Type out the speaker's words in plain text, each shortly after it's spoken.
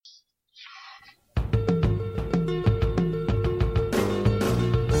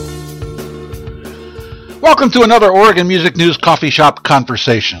Welcome to another Oregon Music News Coffee Shop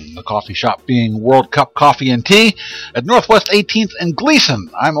Conversation. The coffee shop being World Cup Coffee and Tea at Northwest 18th and Gleason.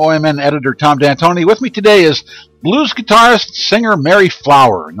 I'm OMN editor Tom D'Antoni. With me today is blues guitarist, singer Mary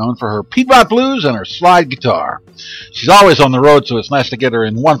Flower, known for her Piedmont blues and her slide guitar. She's always on the road, so it's nice to get her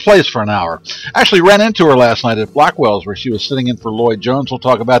in one place for an hour. Actually ran into her last night at Blackwell's, where she was sitting in for Lloyd Jones. We'll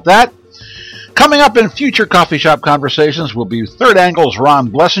talk about that. Coming up in future coffee shop conversations will be Third Angle's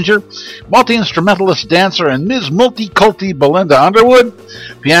Ron Blessinger, multi-instrumentalist dancer and Ms. Multiculti Belinda Underwood,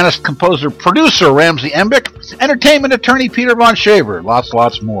 pianist, composer, producer Ramsey Embick, entertainment attorney Peter Von Shaver,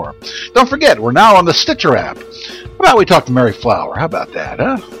 lots more. Don't forget, we're now on the Stitcher app. How about we talk to Mary Flower? How about that,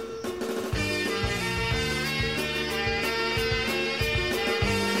 huh?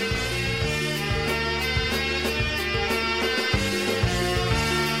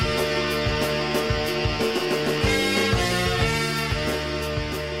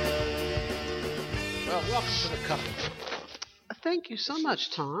 Thank you so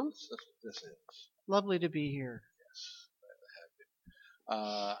much, Tom. That's what this is. Lovely to be here. Yes, glad to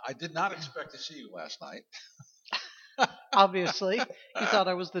have you. I did not expect to see you last night. Obviously, you thought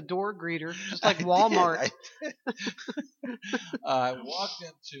I was the door greeter, just like Walmart. I walked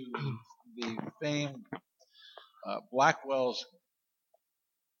into the famed Blackwell's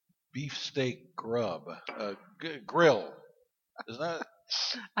beefsteak grill. Is that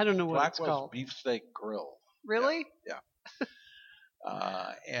I don't know what it's Blackwell's called. beefsteak grill? Really? Yeah.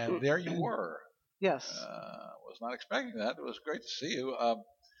 And there you were. Yes. Was not expecting that. It was great to see you.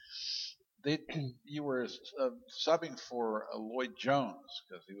 You were subbing for Lloyd Jones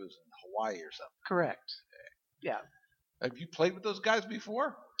because he was in Hawaii or something. Correct. Yeah. Have you played with those guys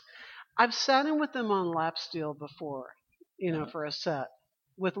before? I've sat in with them on lap steel before, for a set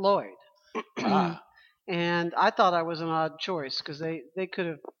with Lloyd. And I thought I was an odd choice because they could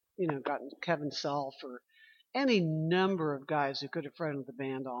have, gotten Kevin Self or any number of guys who could have fronted the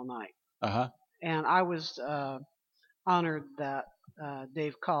band all night. Uh-huh. And I was honored that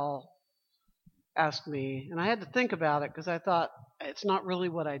Dave Call asked me, and I had to think about it because I thought it's not really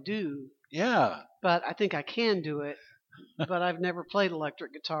what I do. Yeah. But I think I can do it. But I've never played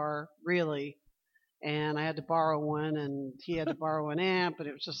electric guitar, really. And I had to borrow one, and he had to borrow an amp, and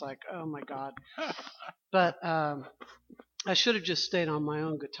it was just like, oh, my God. But I should have just stayed on my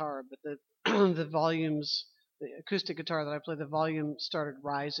own guitar, but the volumes, the acoustic guitar that I play, the volume started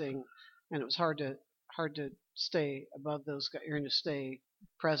rising, and it was hard to stay above those guys, to stay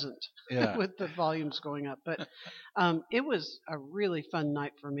present with the volumes going up. But it was a really fun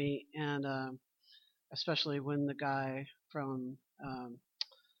night for me, and especially when the guy from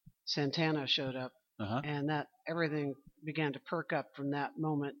Santana showed up, and that everything began to perk up from that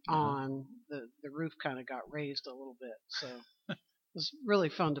moment on. The roof kind of got raised a little bit, so it was really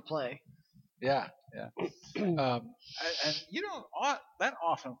fun to play. Yeah. And you don't that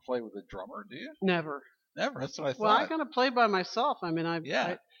often play with a drummer, do you? Never. That's what I thought. Well, I kind of play by myself. I mean, I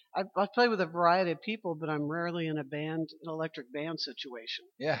play with a variety of people, but I'm rarely in an electric band situation.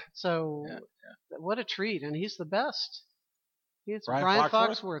 Yeah. So what a treat, and he's the best. It's Brian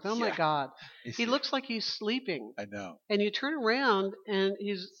Foxworth. Oh my God, he looks like he's sleeping. I know. And you turn around, and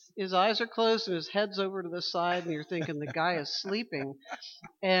his eyes are closed, and his head's over to the side, and you're thinking the guy is sleeping,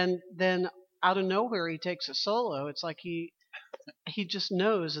 and then out of nowhere he takes a solo. It's like he just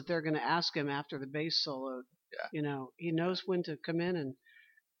knows that they're going to ask him after the bass solo. Yeah. He knows when to come in, and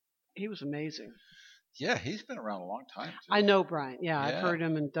he was amazing. Yeah, he's been around a long time too. I know Brian. Yeah, I've heard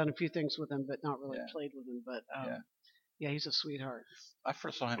him and done a few things with him, but not really played with him. But yeah, he's a sweetheart. I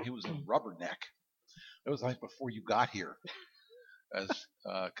first saw him. He was in Rubberneck. It was like before you got here,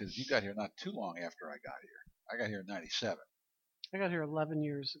 because you got here not too long after I got here. I got here in '97. I got here 11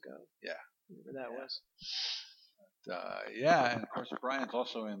 years ago. Yeah. Whatever that was. And of course Brian's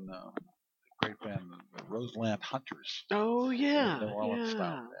also in the great band, the Roseland Hunters. Oh yeah, the New Orleans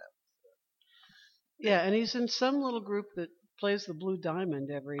style band. Yeah, and he's in some little group that plays the Blue Diamond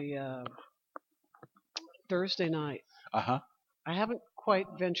every Thursday night. I haven't quite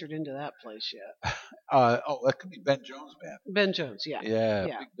ventured into that place yet. That could be Ben Jones' band. Ben Jones, yeah. Yeah.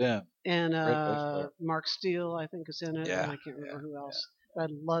 Big Ben. And Mark Steele, I think, is in it. Yeah. And I can't remember who else. But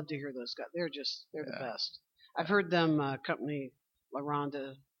I'd love to hear those guys. They're the best. I've heard them accompany La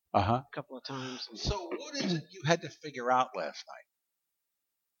Ronda a couple of times. So what is it you had to figure out last night?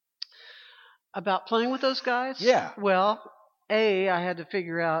 About playing with those guys? Yeah. Well, I had to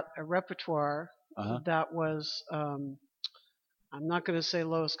figure out a repertoire that was, I'm not going to say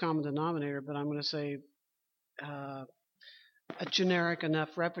lowest common denominator, but I'm going to say a generic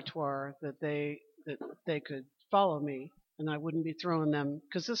enough repertoire that they could follow me, and I wouldn't be throwing them,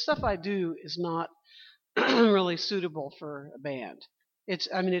 because the stuff I do is not really suitable for a band.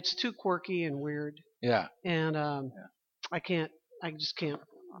 I mean, it's too quirky and weird, Yeah. and Yeah. I just can't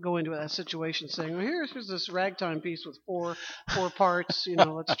go into that situation saying, well, here's this ragtime piece with four parts.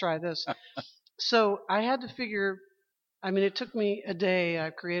 Let's try this. So I had to figure. I mean, it took me a day.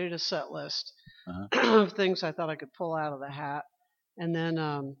 I created a set list of things I thought I could pull out of the hat, and then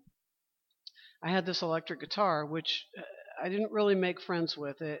I had this electric guitar, which I didn't really make friends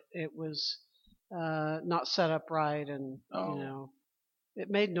with. It was not set up right, and it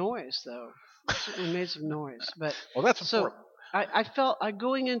made noise though. It certainly made some noise, but Well, that's so important. I felt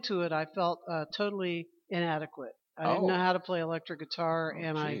going into it. I felt totally inadequate. I didn't know how to play electric guitar,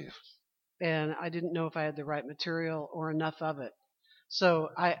 and I didn't know if I had the right material or enough of it. So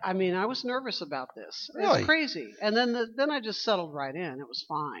I mean, I was nervous about this. Really? It's crazy. And then I just settled right in. It was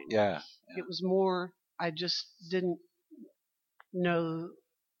fine. Yeah. It was more. I just didn't know.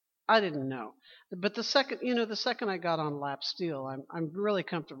 I didn't know. But the second I got on lap steel, I'm really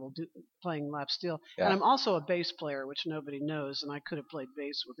comfortable playing lap steel. Yeah. And I'm also a bass player, which nobody knows, and I could have played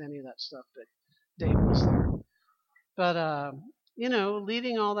bass with any of that stuff, but Dave was there. But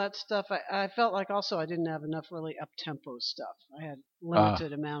leading all that stuff, I felt like also I didn't have enough really up tempo stuff. I had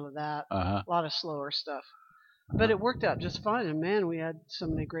limited amount of that, a lot of slower stuff. But it worked out just fine. And man, we had so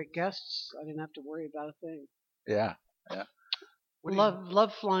many great guests. I didn't have to worry about a thing. Yeah. Yeah.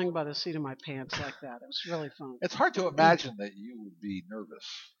 Love flying by the seat of my pants like that. It was really fun. It's hard to imagine that you would be nervous.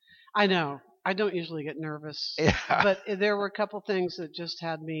 I know. I don't usually get nervous. Yeah. But there were a couple things that just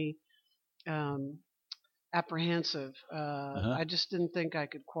had me apprehensive. I just didn't think I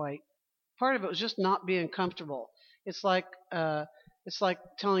could quite. Part of it was just not being comfortable. It's like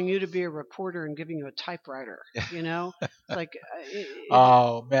telling you to be a reporter and giving you a typewriter. Like.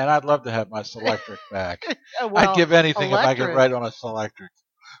 Oh man, I'd love to have my Selectric back. Well, I'd give anything if I could write on a Selectric.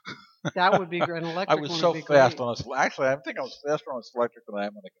 That would be great. An electric I was one so would be fast great. on a. Actually, I think I was faster on a Selectric than I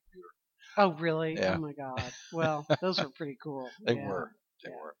am on a computer. Oh really? Yeah. Oh my God. Well, those were pretty cool. They were.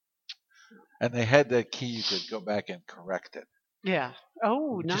 They were. And they had that key you could go back and correct it. Yeah.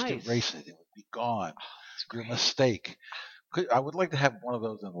 Oh, nice. Just erase it. It would be gone. Oh, Your mistake. I would like to have one of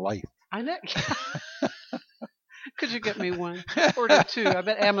those in life. I know. Could you get me one? Order 2. I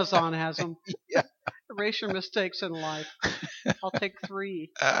bet Amazon has them. Yeah. Erase your mistakes in life. I'll take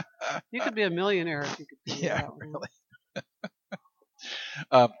 3. You could be a millionaire if you could do that. Really.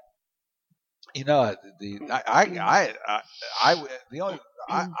 I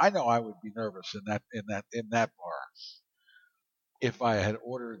know I would be nervous in that bar if I had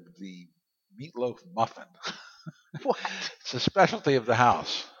ordered the meatloaf muffin. What? It's a specialty of the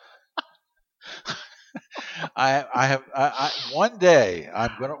house. One day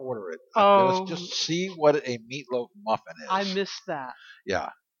I'm going to order it. I'm going to just see what a meatloaf muffin is. I missed that. Yeah.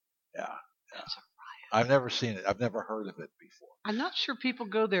 That's a riot. I've never seen it. I've never heard of it before. I'm not sure people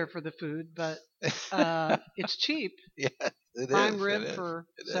go there for the food, but it's cheap. Yeah, it Prime is. rib for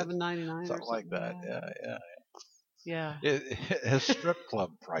 $7.99 something like that. Yeah. It has strip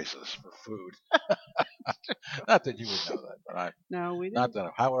club prices for food. Not that you would know that, but no, we didn't. Not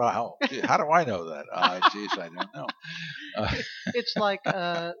that. How do I know that? Geez, I don't know. It's like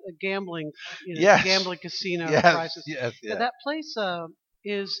a gambling, yes. Gambling casino prices. Yes. That place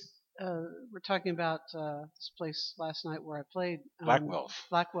is. We're talking about this place last night where I played.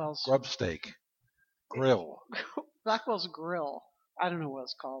 Blackwell's Grub Steak Grill. Blackwell's Grill. I don't know what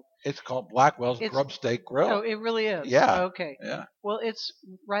it's called. It's called Blackwell's Grub Steak Grill. Oh, it really is. Yeah. Oh, okay. Yeah. Well, it's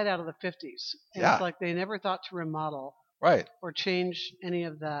right out of the 50s. And yeah. It's like they never thought to remodel. Right. Or change any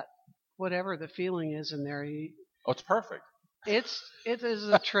of that, whatever the feeling is in there. It's perfect. It is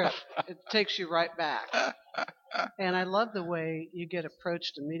a trip. It takes you right back. And I love the way you get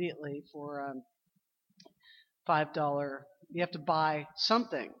approached immediately for $5. You have to buy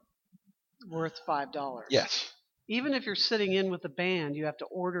something worth $5. Yes. Even if you're sitting in with a band, you have to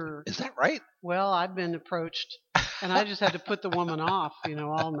order. Is that right? Well, I've been approached, and I just had to put the woman off,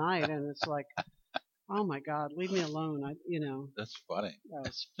 all night, and it's like, oh my God, leave me alone. That's funny. That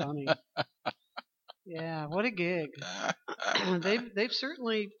was funny. Yeah, what a gig. They've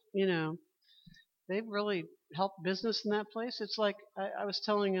certainly, they've really helped business in that place. It's like I was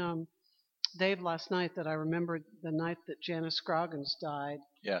telling Dave last night that I remembered the night that Janice Scroggins died.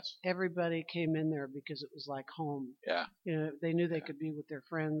 Yes. Everybody came in there because it was like home. Yeah. They knew they could be with their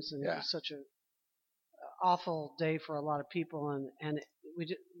friends, and it was such a awful day for a lot of people, and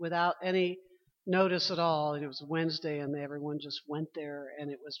without any notice at all. And it was Wednesday, and everyone just went there, and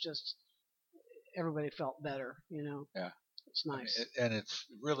it was just everybody felt better. Yeah. It's nice. And it's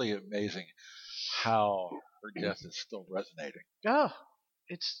really amazing how her death is still resonating. Oh,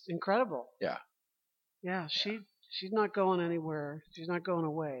 it's incredible. Yeah. Yeah, she's not going anywhere. She's not going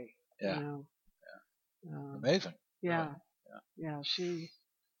away. Yeah. You know. Amazing. Yeah, Really. yeah.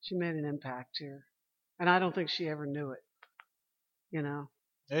 She made an impact here, and I don't think she ever knew it. You know.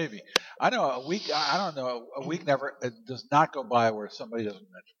 Maybe. I know a week. I don't know. A week never it does not go by where somebody doesn't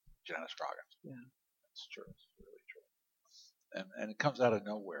mention Janice Scroggins. Yeah. It's true. It's really true. And it comes out of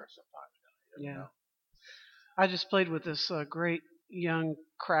nowhere sometimes. You Yeah. know. I just played with this great young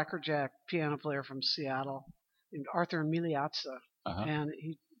crackerjack piano player from Seattle named Arthur Miliazza, Uh-huh. and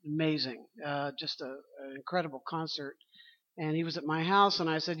he's amazing. Just an incredible concert. And he was at my house, and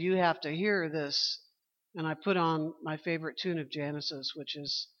I said, "You have to hear this." And I put on my favorite tune of Janis's, which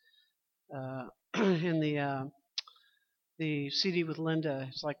is in the CD with Linda.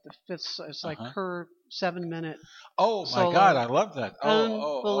 It's like the fifth. It's like Uh-huh. her 7-minute Oh my solo. God, I love that.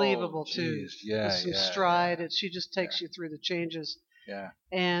 Unbelievable too. Geez. Yeah, With some yeah, stride. She just takes you through the changes. yeah.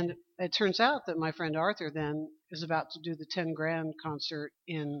 And it turns out that my friend Arthur then is about to do the 10 Grand concert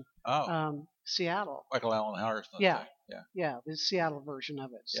in Oh, Seattle. Michael Allen Harrison. Yeah. Yeah. Yeah, the Seattle version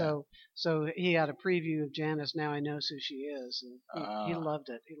of it. Yeah. So he had a preview of Janice. Now he knows who she is, and he loved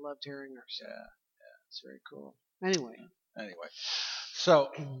it. He loved hearing her. So Yeah. it's very cool. Anyway.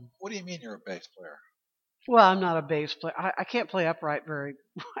 So what do you mean you're a bass player? Well, I'm not a bass player. I can't play upright very.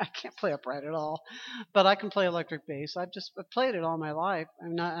 I can't play upright at all, but I can play electric bass. I've played it all my life.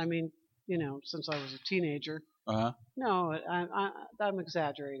 I'm not. I mean, since I was a teenager. Uh-huh. No, I'm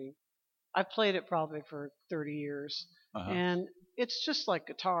exaggerating. I've played it probably for 30 years, Uh-huh. and it's just like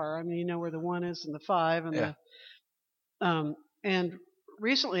guitar. I mean, you know where the 1 is and the 5 and and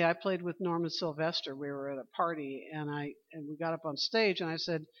recently I played with Norman Sylvester. We were at a party, and we got up on stage, and I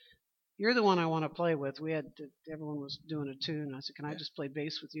said, "You're the one I want to play with." Everyone was doing a tune. I said, "Can I just play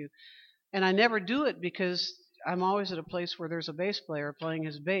bass with you?" And I never do it because I'm always at a place where there's a bass player playing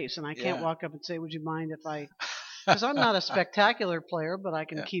his bass, and I can't walk up and say, "Would you mind if I?" Because I'm not a spectacular player, but I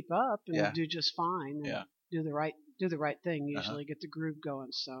can keep up and do just fine. And do the right thing. Usually get the groove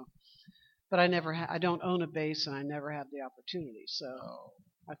going. So, but I don't own a bass, and I never had the opportunity. So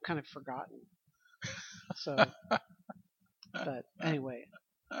I've kind of forgotten. So, but anyway.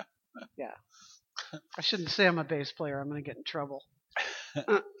 Yeah. I shouldn't say I'm a bass player. I'm going to get in trouble. So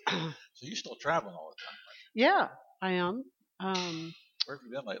you're still traveling all the time, right? Yeah, I am. Where have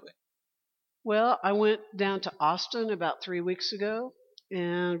you been lately? Well, I went down to Austin about 3 weeks ago,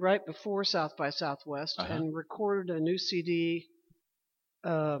 and right before South by Southwest, and recorded a new CD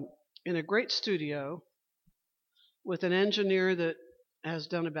in a great studio with an engineer that has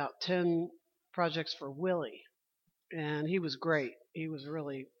done about 10 projects for Willie. And he was great. He was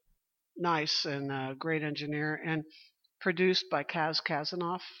really nice and a great engineer, and produced by Kaz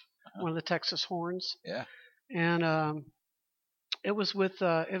Kazanoff, one of the Texas Horns. Yeah. And it was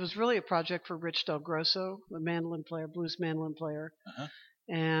really a project for Rich Del Grosso, the mandolin player, blues mandolin player,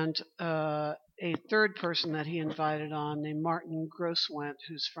 and a third person that he invited on named Martin Grosswent,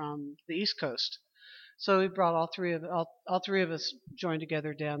 who's from the East Coast. So he brought all three of us joined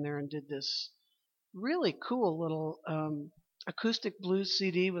together down there and did this really cool little acoustic blues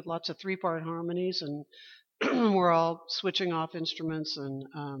CD with lots of 3-part harmonies, and we're all switching off instruments,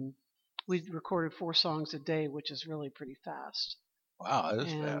 and we recorded 4 songs a day, which is really pretty fast. Wow, that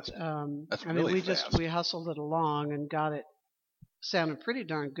is fast. That's really fast. We hustled it along and got it sounding pretty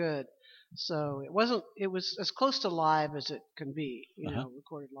darn good. So it was as close to live as it can be,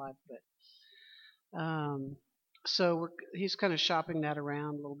 recorded live, but so he's kind of shopping that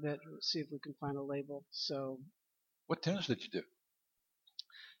around a little bit. Let's see if we can find a label. So, what tunes did you do?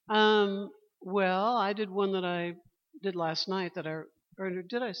 Well, I did one that I did last night or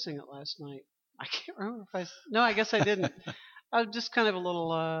did I sing it last night? I can't remember no, I guess I didn't. I was just kind of a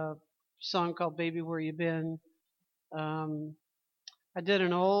little song called "Baby Where You Been." I did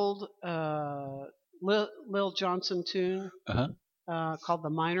an old Lil Johnson tune called "The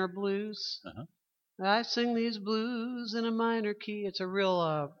Minor Blues." I sing these blues in a minor key. It's a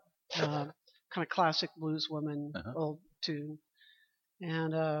real kind of classic blues woman old tune.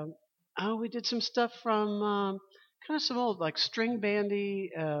 And we did some stuff from kind of some old like string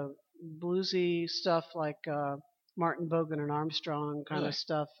bandy, bluesy stuff like Martin Bogan and Armstrong kind of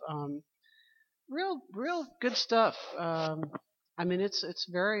stuff. Real good stuff. I mean, it's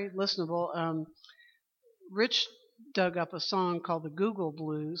very listenable. Rich dug up a song called the Google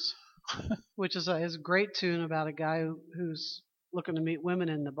Blues, which is a great tune about a guy who's looking to meet women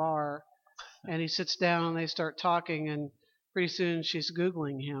in the bar, and he sits down and they start talking, and pretty soon she's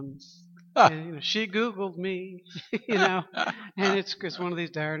Googling him. And, she Googled me, and it's one of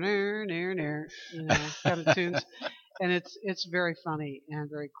these kind of tunes. and it's very funny and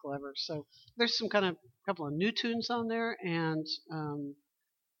very clever. So there's some kind of couple of new tunes on there, and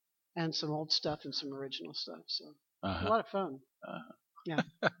some old stuff and some original stuff. So a lot of fun. Yeah.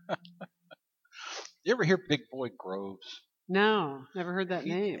 You ever hear Big Boy Groves? No, never heard that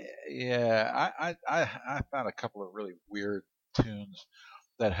name. Yeah, I found a couple of really weird tunes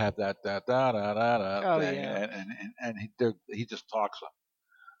that have that da da da da Oh thing, yeah. and he just talks them,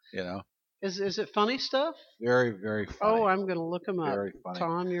 you know. Is it funny stuff? Very, very Oh, funny. I'm going to look him up. Very funny.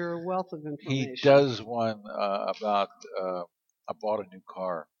 Tom, you're a wealth of information. He does one about I bought a new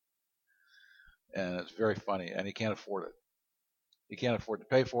car, and it's very funny, and he can't afford it. He can't afford to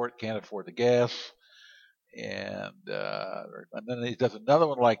pay for it. Can't afford the gas, and then he does another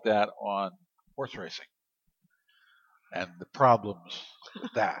one like that on horse racing, and the problems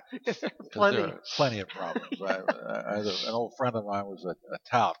with that. Because there are plenty of problems. An old friend of mine was a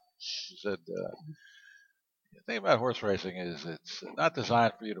tout who said, the thing about horse racing is it's not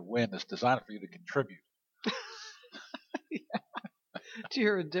designed for you to win, it's designed for you to contribute. To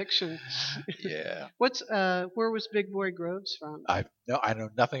your addiction. Yeah. Where was Big Boy Groves from? I know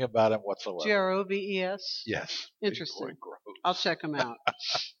nothing about him whatsoever. Groves? Yes. Interesting. Big Boy Groves. I'll check him out.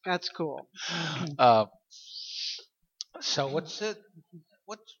 That's cool. So what's the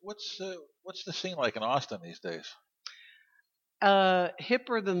scene like in Austin these days?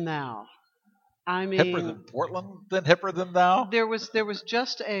 Hipper than thou. I mean, hipper than Portland, than hipper than thou. There was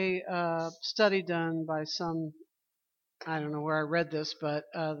just a study done by some, I don't know where I read this, but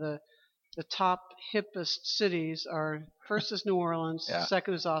the top hippest cities are, first is New Orleans, Yeah.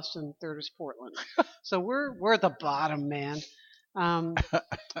 second is Austin, third is Portland. So we're at the bottom, man.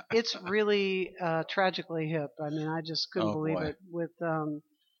 It's really tragically hip. I mean, I just couldn't believe it with the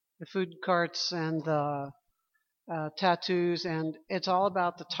food carts and the tattoos, and it's all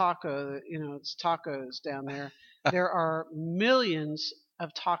about the taco. You know, it's tacos down there. There are millions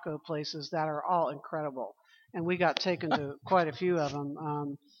of taco places that are all incredible, and we got taken to quite a few of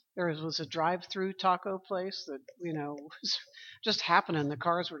them. There was a drive-through taco place that was just happening. The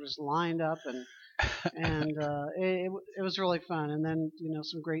cars were just lined up, and it was really fun. And then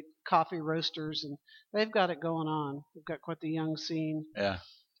some great coffee roasters, and they've got it going on. They've got quite the young scene. Yeah.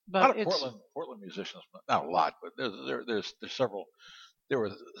 But a lot of Portland musicians, not a lot, but there's several. There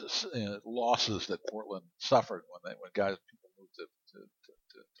were losses that Portland suffered when people moved to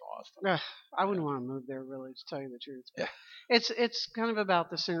Austin. I wouldn't want to move there, really, to tell you the truth. Yeah. It's kind of about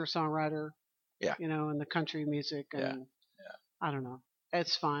the singer-songwriter. Yeah. And the country music, and I don't know.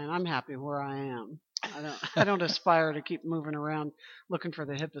 It's fine. I'm happy where I am. I don't aspire to keep moving around looking for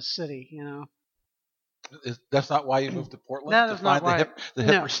the hippest city. That's not why you moved to Portland? That is not why. The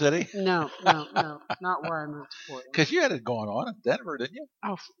hipper city? No, not why I moved to Portland. Because you had it going on in Denver, didn't you?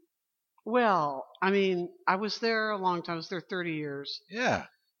 Oh, well, I mean, I was there a long time. I was there 30 years. Yeah.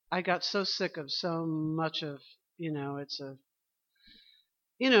 I got so sick of so much of,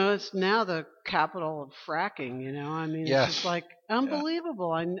 it's now the capital of fracking. I mean, yes. It's just like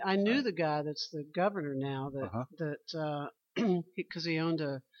unbelievable. Yeah. I knew the guy that's the governor now that because he owned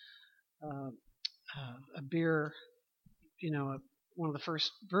a beer, one of the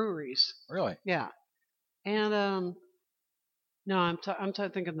first breweries. Really? Yeah. And no, I'm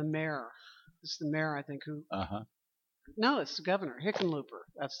thinking the mayor. It's the mayor, I think, who. No, it's the governor, Hickenlooper.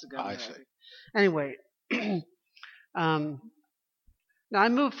 That's the governor. I see. Anyway, now I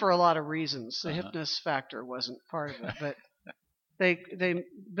moved for a lot of reasons. The hipness factor wasn't part of it, but they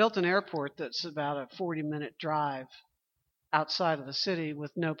built an airport that's about a 40-minute drive outside of the city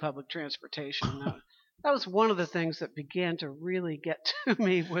with no public transportation. That was one of the things that began to really get to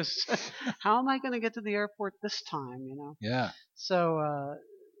me was how am I going to get to the airport this time? Yeah. So a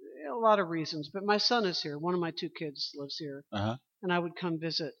lot of reasons, but my son is here. One of my two kids lives here, and I would come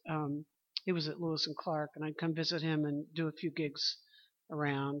visit. He was at Lewis and Clark, and I'd come visit him and do a few gigs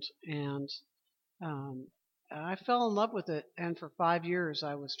around, and I fell in love with it. And for 5 years,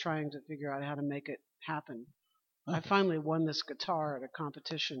 I was trying to figure out how to make it happen. Okay. I finally won this guitar at a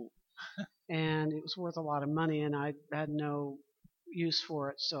competition, and it was worth a lot of money, and I had no use for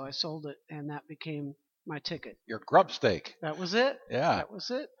it, so I sold it, and that became my ticket. Your grub steak. That was it. Yeah. That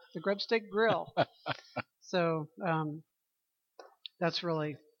was it. The grub steak grill. So that's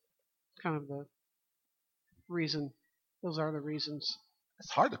really kind of the reason. Those are the reasons.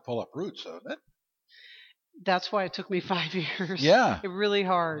 It's hard to pull up roots, isn't it? That's why it took me 5 years. Yeah. It really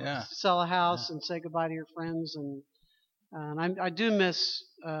hard to sell a house and say goodbye to your friends, and I do miss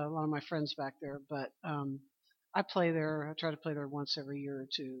a lot of my friends back there, but I play there. I try to play there once every year or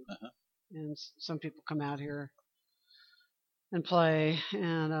two, and some people come out here and play,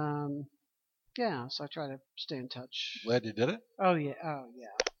 and Yeah, so I try to stay in touch. Glad you did it. Oh yeah,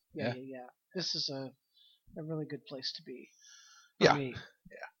 yeah. Yeah. This is a really good place to be for Yeah. me.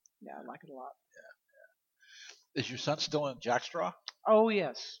 Yeah. Yeah, I like it a lot. Is your son still in Jackstraw? Oh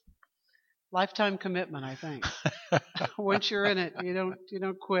yes, lifetime commitment. I think once you're in it, you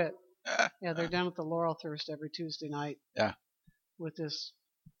don't quit. Yeah, they're down at the Laurelthirst every Tuesday night. Yeah. With this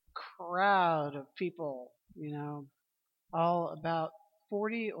crowd of people, all about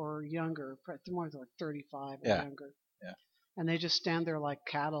 40 or younger, more like 35 or Yeah. younger. Yeah. And they just stand there like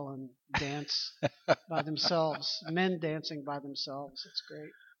cattle and dance by themselves. Men dancing by themselves. It's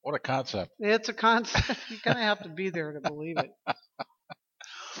great. What a concept. It's a concept. You kind of have to be there to believe it.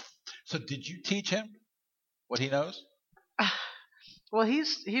 So did you teach him what he knows? Well,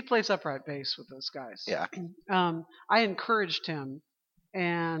 he plays upright bass with those guys. Yeah. I encouraged him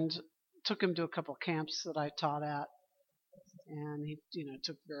and took him to a couple camps that I taught at, and he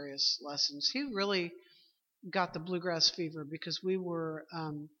took various lessons. He really got the bluegrass fever because we were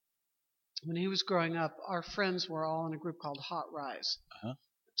when he was growing up, our friends were all in a group called Hot Rise. Uh-huh.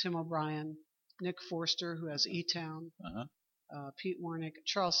 Tim O'Brien, Nick Forster, who has E-Town, Pete Warnick,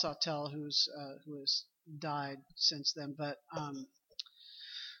 Charles Sawtell, who has died since then, but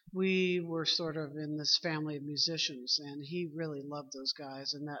we were sort of in this family of musicians, and he really loved those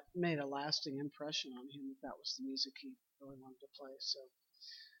guys, and that made a lasting impression on him. That was the music he really wanted to play.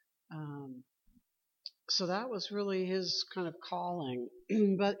 So that was really his kind of calling.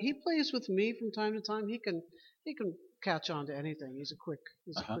 But he plays with me from time to time. He can catch on to anything. He's a quick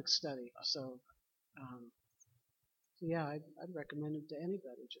study. So yeah, I'd recommend him to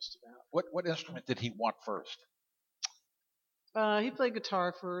anybody just about. What instrument did he want first? He played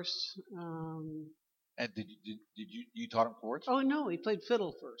guitar first. And did you taught him chords? Oh no, he played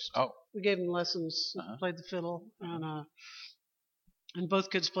fiddle first. Oh, we gave him lessons. Played the fiddle, and both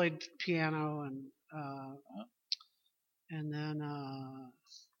kids played piano, and then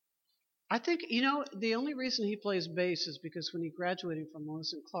I think the only reason he plays bass is because when he graduated from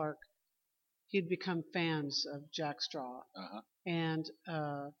Lewis and Clark, he'd become fans of Jack Straw, and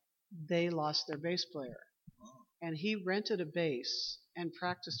they lost their bass player. And he rented a bass and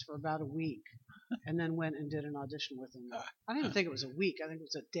practiced for about a week and then went and did an audition with him. I don't even think it was a week. I think it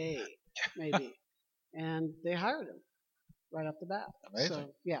was a day, maybe. And they hired him right off the bat. Amazing.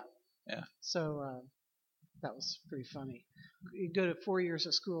 So, yeah. So that was pretty funny. You go to 4 years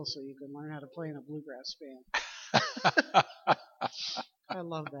of school so you can learn how to play in a bluegrass band. I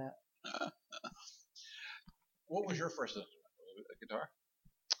love that. What was your first instrument? Was it a guitar?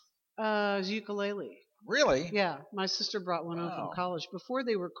 It was ukulele. Really? Yeah, my sister brought one home from college before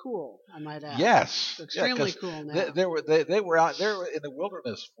they were cool. I might add. Yes, they're extremely cool now. They were out there in the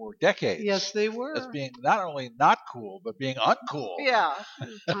wilderness for decades. Yes, they were. As being not only not cool but being uncool. Yeah,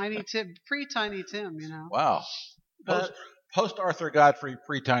 Tiny Tim, pre-Tiny Tim, Wow. Post Arthur Godfrey,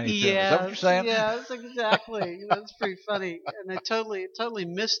 pre-Tiny Tim. Is that what you're saying? Yes, exactly. That's pretty funny. And I totally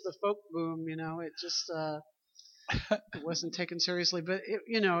missed the folk boom. It just. It wasn't taken seriously, but it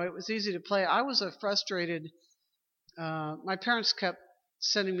was easy to play. I was a frustrated. My parents kept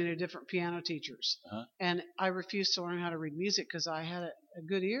sending me to different piano teachers, and I refused to learn how to read music because I had a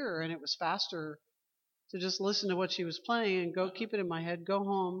good ear, and it was faster to just listen to what she was playing and go keep it in my head, go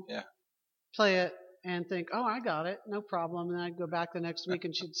home, play it, and think, oh, I got it, no problem. And then I'd go back the next week,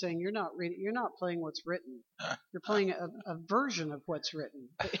 and she'd say, you're not playing what's written. You're playing a version of what's written.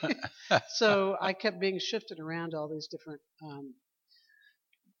 So I kept being shifted around to all these different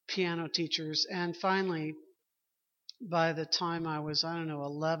piano teachers, and finally, by the time I was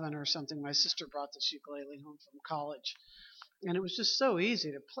 11 or something, my sister brought this ukulele home from college, and it was just so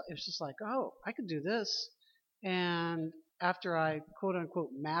easy to play. It was just like, oh, I could do this. And after I quote unquote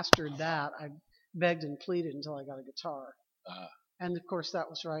mastered that, I begged and pleaded until I got a guitar. And of course that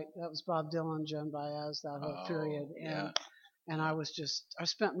was right. That was Bob Dylan, Joan Baez, that whole period. And I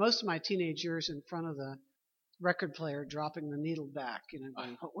spent most of my teenage years in front of the record player dropping the needle back,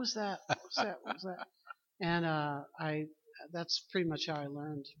 going, what was that? What was that? What was that? And that's pretty much how I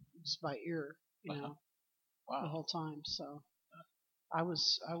learned, just by ear, Wow. the whole time. So I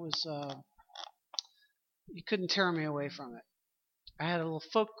was you couldn't tear me away from it. I had a little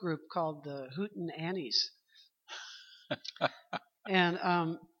folk group called the Hootin' Annies.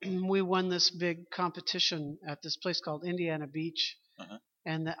 And we won this big competition at this place called Indiana Beach.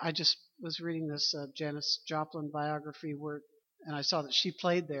 And I just was reading this Janis Joplin biography and I saw that she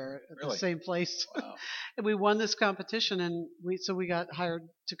played there at the same place. Wow. And we won this competition, and we got hired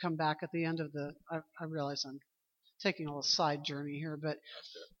to come back at the end of I realize I'm taking a little side journey here, but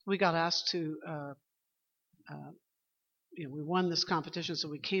we got asked to we won this competition, so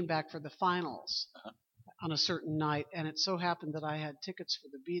we came back for the finals on a certain night, and it so happened that I had tickets for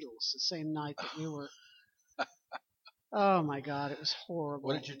the Beatles the same night that we were. Oh my God, it was horrible.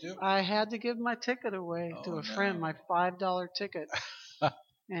 What did you do? I had to give my ticket away to a friend, my $5 ticket,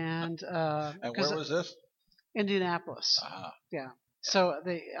 and where was this? Indianapolis. Yeah. So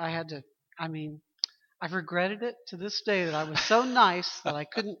I had to. I mean, I've regretted it to this day that I was so nice that I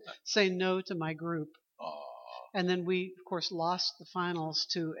couldn't say no to my group. And then we, of course, lost the finals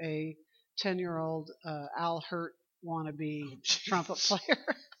to a 10-year-old Al Hirt wannabe trumpet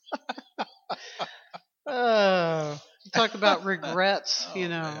player. Talk about regrets,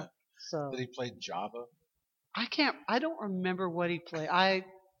 Man. So did he play Java? I don't remember what he played.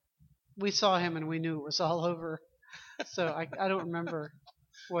 We saw him and we knew it was all over. So I don't remember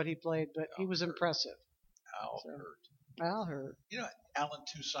what he played, but he was impressive. Al Hirt. Al Hirt. Alan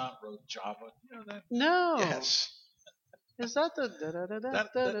Toussaint wrote Java. You know that? No. Yes. Is that the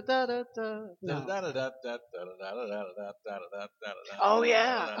No. Oh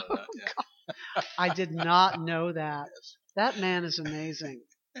yeah. I did not know that. That man is amazing.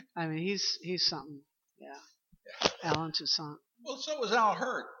 I mean, he's something. Yeah. Alan Toussaint. Well, so was Al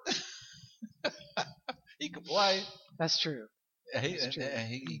Hirt. He could play. That's true.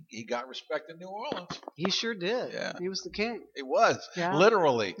 He got respect in New Orleans. He sure did. Yeah. He was the king. He was. Yeah.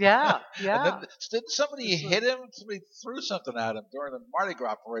 Literally. Yeah. Yeah. And then, didn't somebody hit him? Somebody threw something at him during the Mardi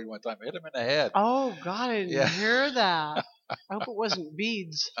Gras parade one time. Hit him in the head. Oh, God, I didn't hear that. I hope it wasn't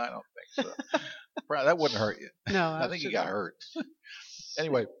beads. I don't think so. That wouldn't hurt you. No. I think he got hurt.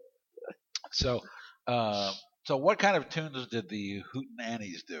 Anyway, so what kind of tunes did the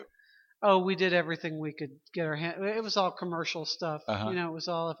Hootenannies do? Oh, we did everything we could get our hand. It was all commercial stuff. Uh-huh. It was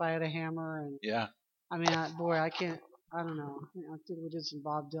all If I Had a Hammer, and yeah. I mean, I can't. I don't know. We did some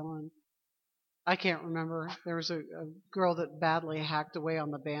Bob Dylan. I can't remember. There was a girl that badly hacked away on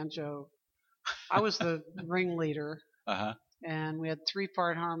the banjo. I was the ringleader. Uh-huh. And we had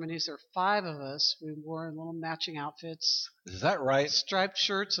 3-part harmonies. There were 5 of us. We wore little matching outfits. Is that right? Striped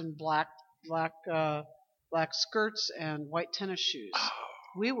shirts and black skirts and white tennis shoes. Oh.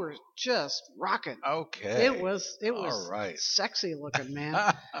 We were just rocking. Okay. It was all right. Sexy looking,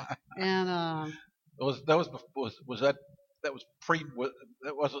 man. And was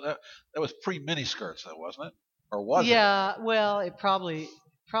pre miniskirts though, wasn't it? Or was it? Yeah, well, it probably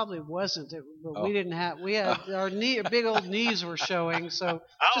wasn't. But we didn't have. We had our big old knees were showing, so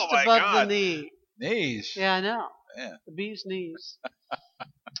just above the knee. Knees. Yeah, I know. Yeah. The bee's knees.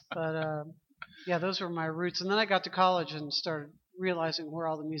 But yeah, those were my roots. And then I got to college and started realizing where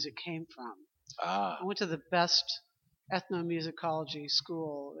all the music came from. I went to the best ethnomusicology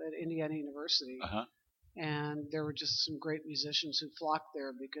school at Indiana University. Uh-huh. And there were just some great musicians who flocked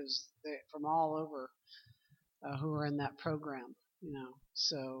there because they from all over who were in that program,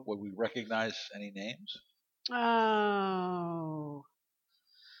 So would we recognize any names? Oh,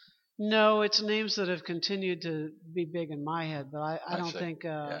 no, it's names that have continued to be big in my head, but I don't think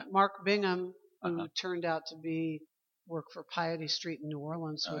Mark Bingham, who turned out to work for Piety Street in New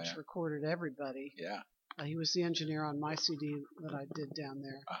Orleans, which recorded everybody. Yeah. He was the engineer on my CD that I did down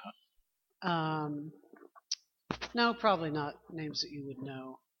there. No, probably not names that you would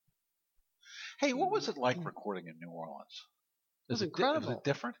know. Hey, what was it like recording in New Orleans? It was incredible. Was it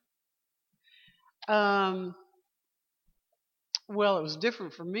different? Well, it was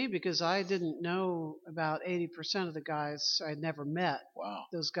different for me because I didn't know about 80% of the guys. I'd never met. Wow.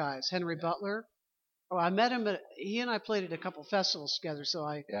 Those guys. Henry Butler. Oh, I met him he and I played at a couple festivals together, so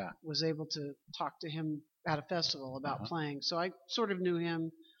I was able to talk to him at a festival about playing. So I sort of knew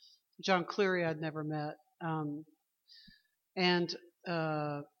him. John Cleary I'd never met. And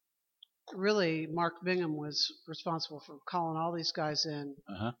really, Mark Bingham was responsible for calling all these guys in.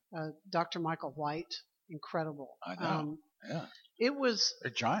 Dr. Michael White, incredible. I know. It was.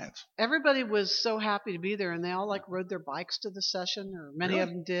 They're giants. Everybody was so happy to be there, and they all rode their bikes to the session, or many of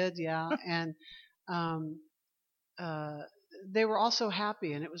them did, yeah. And they were all so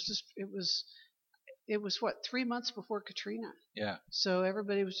happy, and it was what 3 months before Katrina. Yeah. So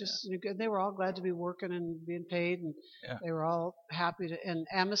everybody was just good. They were all glad to be working and being paid, and they were all happy to. And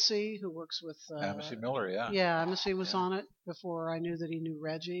Amacy, who works with Amacy Miller, yeah, Amacy was on it before I knew that he knew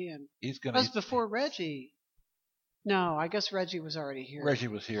Reggie, and that was before Reggie. No, I guess Reggie was already here. Reggie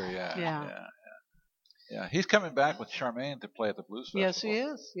was here, yeah. He's coming back with Charmaine to play at the Blues Festival. Yes, he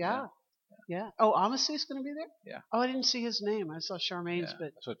is. Yeah. Oh, Amacy's going to be there? Yeah. Oh, I didn't see his name. I saw Charmaine's,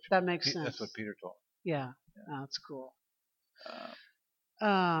 but that makes sense. That's what Peter told me. Yeah. Oh, that's cool.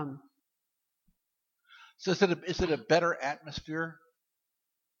 So is it a better atmosphere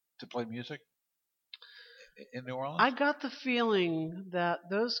to play music in New Orleans? I got the feeling that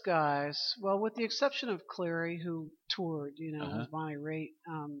those guys, well, with the exception of Clary, who toured, with Bonnie Raitt,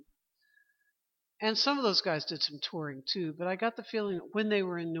 and some of those guys did some touring too, but I got the feeling that when they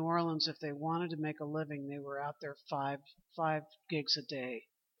were in New Orleans, if they wanted to make a living, they were out there five gigs a day.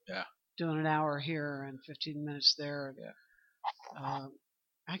 Yeah. Doing an hour here and 15 minutes there. Yeah.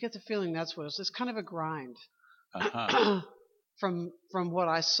 I get the feeling that's what it is. It's kind of a grind. Uh-huh. From what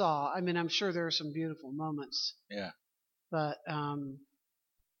I saw. I mean, I'm sure there are some beautiful moments. Yeah. But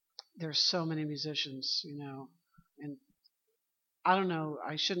there's so many musicians, and I don't know,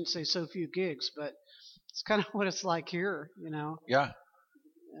 I shouldn't say so few gigs, but it's kind of what it's like here, Yeah.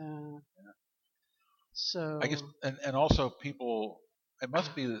 So I guess, and also people, it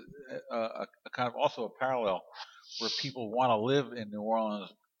must be a kind of also a parallel where people want to live in New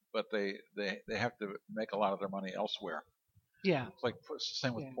Orleans, but they have to make a lot of their money elsewhere. Yeah. It's like it's the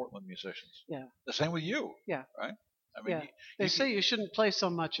same with Portland musicians. Yeah. The same with you. Yeah. Right? I mean, they say you shouldn't play so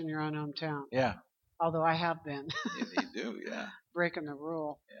much in your own hometown. Yeah. Although I have been. You do, yeah. Breaking the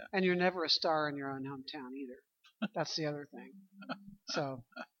rule. Yeah. And you're never a star in your own hometown either. That's the other thing. So,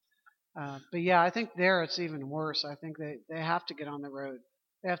 but yeah, I think there it's even worse. I think they have to get on the road.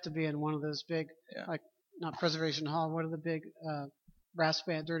 They have to be in one of those big, like not Preservation Hall. What are the big brass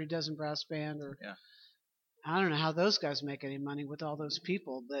band, Dirty Dozen brass band, or I don't know how those guys make any money with all those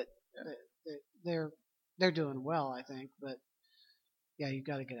people, but they're doing well, I think. But yeah, you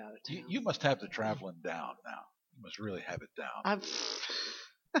got to get out of town. You must have the traveling down now. You must really have it down.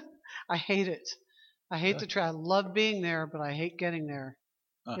 I hate it. I hate to travel. Love being there, but I hate getting there.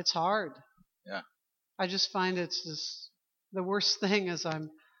 It's hard. Yeah. I just find it's just the worst thing is I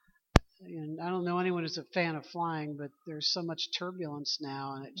don't know anyone who's a fan of flying, but there's so much turbulence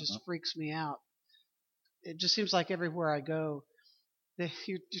now, and it just freaks me out. It just seems like everywhere I go,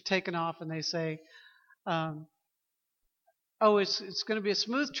 you're taking off, and they say, "Oh, it's going to be a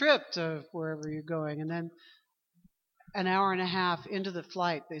smooth trip to wherever you're going," and then an hour and a half into the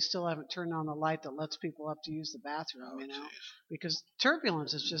flight, they still haven't turned on the light that lets people up to use the bathroom. Because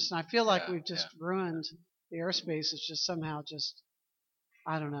turbulence is just. And I feel like we've just ruined the airspace. It's just somehow just.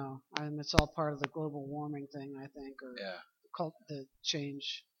 I don't know. And it's all part of the global warming thing, I think, or the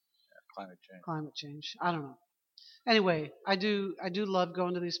change. Climate change. I don't know. Anyway, I do love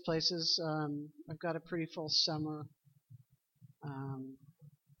going to these places. I've got a pretty full summer,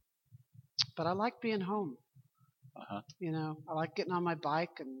 but I like being home. I like getting on my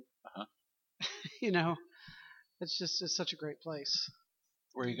bike, and it's such a great place.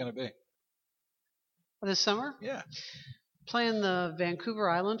 Where are you going to be this summer? Yeah, playing the Vancouver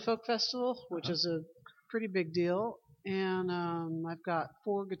Island Folk Festival, which is a pretty big deal, and I've got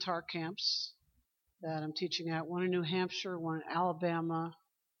 4 guitar camps that I'm teaching at. One in New Hampshire, one in Alabama,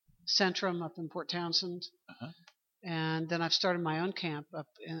 Centrum up in Port Townsend, and then I've started my own camp up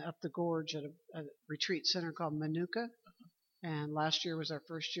the gorge at a retreat center called Manuka. And last year was our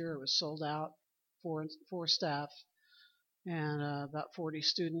first year. It was sold out, 4 staff, and about 40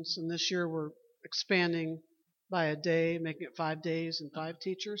 students. And this year we're expanding by a day, making it 5 days and 5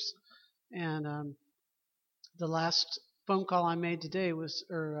 teachers. And the last phone call I made today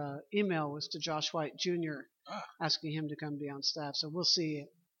email was to Josh White Jr. Asking him to come be on staff. So we'll see.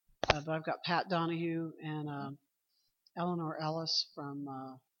 But I've got Pat Donahue and Eleanor Ellis from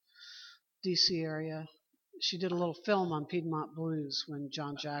D.C. area. She did a little film on Piedmont blues when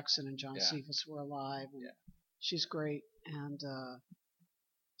John Jackson and John Cephas were alive. And she's great. And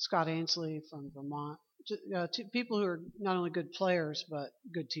Scott Ainsley from Vermont. People who are not only good players but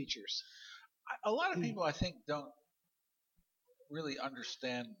good teachers. A lot of people, I think, don't really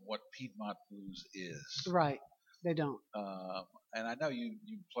understand what Piedmont blues is. Right. They don't. And I know you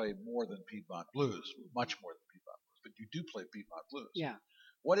play more than Piedmont blues, much more than Piedmont blues, but you do play Piedmont blues. Yeah.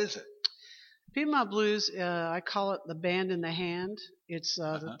 What is it? Piedmont blues, I call it the band in the hand. It's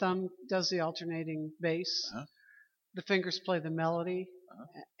the thumb does the alternating bass. The fingers play the melody,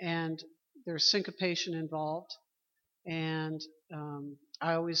 and there's syncopation involved. And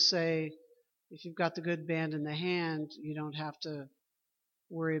I always say, if you've got the good band in the hand, you don't have to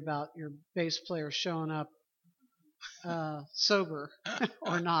worry about your bass player showing up sober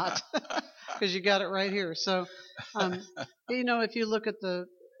or not, because you got it right here. So, if you look at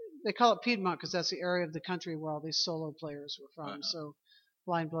they call it Piedmont because that's the area of the country where all these solo players were from. So,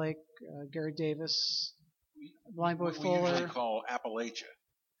 Blind Blake, Gary Davis, Blind Boy Fuller. We usually call Appalachia.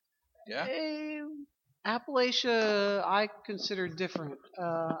 Yeah. Appalachia, I consider different.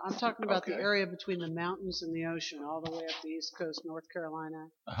 I'm talking about the area between the mountains and the ocean, all the way up the East Coast, North Carolina,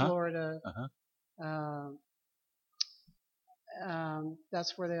 Florida.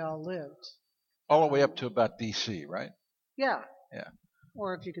 That's where they all lived. All the way up to about D.C., right? Yeah. Yeah.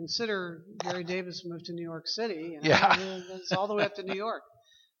 Or if you consider Gary Davis moved to New York City, Yeah. it's all the way up to New York.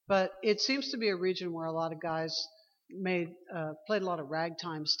 But it seems to be a region where a lot of guys played a lot of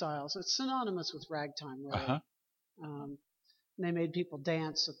ragtime styles. It's synonymous with ragtime, really. Uh-huh. They made people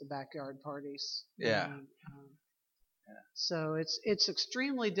dance at the backyard parties. Yeah. So it's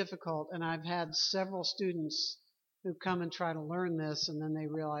extremely difficult, and I've had several students who come and try to learn this, and then they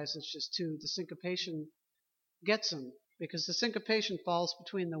realize it's just the syncopation gets them, because the syncopation falls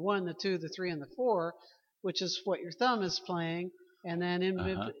between the 1, the 2, the 3, and the 4, which is what your thumb is playing, and then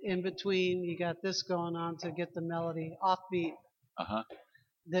in between you got this going on to get the melody offbeat.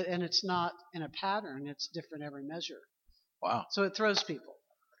 And it's not in a pattern; it's different every measure. Wow! So it throws people,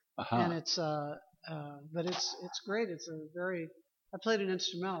 and it's but it's great. I played an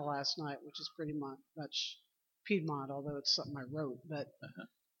instrumental last night, which is pretty much Piedmont, although it's something I wrote. But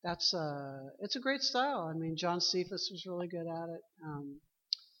it's a great style. I mean, John Cephas was really good at it,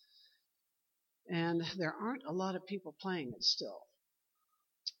 and there aren't a lot of people playing it still.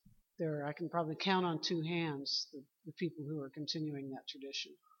 I can probably count on 2 hands the people who are continuing that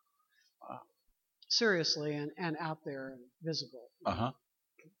tradition. Wow. Seriously, and out there and visible.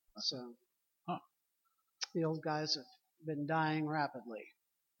 So the old guys have been dying rapidly,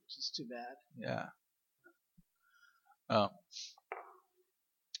 which is too bad. Yeah.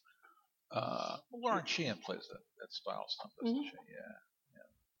 Lauren Sheehan plays that style some, doesn't she? Yeah.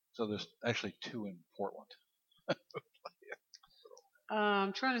 So there's actually 2 in Portland.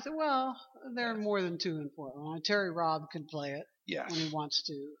 I'm trying to think. Well, there are more than 2 in Portland. Terry Robb can play it when he wants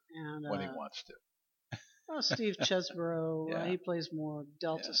to, and when he wants to. Steve Chesborough, he plays more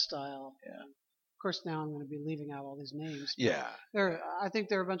Delta style. Yeah. Of course, now I'm going to be leaving out all these names. Yeah. I think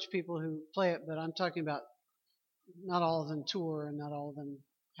there are a bunch of people who play it, but I'm talking about not all of them tour and not all of them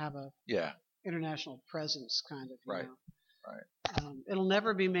have a international presence, kind of. You know? Right. It'll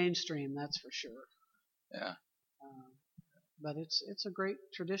never be mainstream, that's for sure. Yeah. But it's a great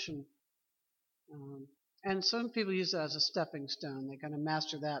tradition. And some people use it as a stepping stone. They kind of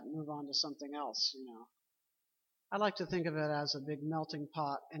master that and move on to something else, you know. I like to think of it as a big melting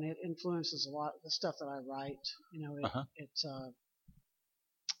pot, and it influences a lot of the stuff that I write. You know,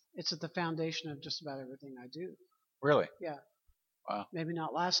 it's at the foundation of just about everything I do. Really? Yeah. Wow. Maybe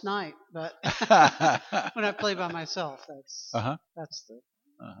not last night, but when I play by myself, that's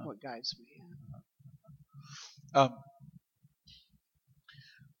what guides me.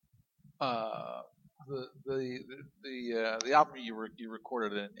 The album you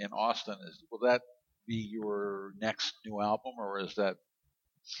recorded in Austin, will that be your next new album, or is that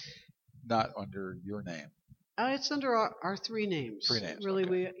not under your name? It's under our 3 names. 3 names. Really,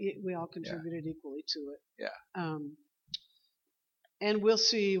 okay. we all contributed equally to it. Yeah. And we'll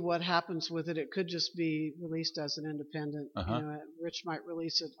see what happens with it. It could just be released as an independent. You know, Rich might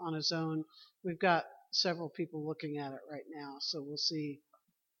release it on his own. We've got several people looking at it right now, so we'll see.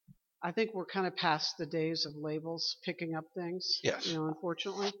 I think we're kind of past the days of labels picking up things. Yes. You know,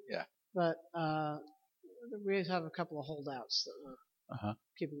 unfortunately. Yeah. But we have a couple of holdouts that we're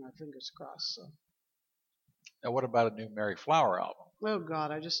keeping our fingers crossed. So. Now, what about a new Mary Flower album? Oh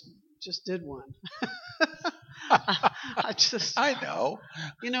God, I just did one. I know.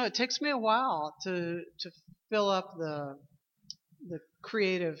 You know, it takes me a while to fill up the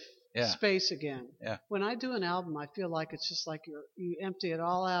creative space again. Yeah. When I do an album, I feel like it's just like you empty it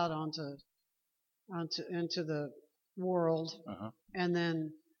all out into the world, and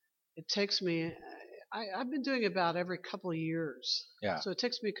then it takes me. I've been doing it about every couple of years. Yeah. So it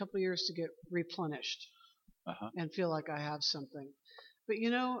takes me a couple of years to get replenished and feel like I have something. But you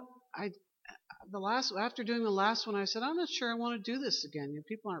know, after doing the last one, I said, I'm not sure I want to do this again. You know,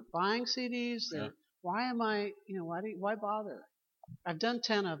 people aren't buying CDs. Why am I? You know, why bother? I've done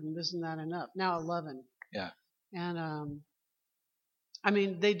 10 of them. Isn't that enough? Now 11. Yeah. And I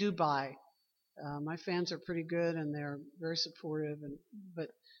mean, they do buy. My fans are pretty good and they're very supportive. But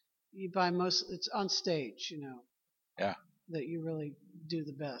you buy it's on stage, you know. Yeah. That you really do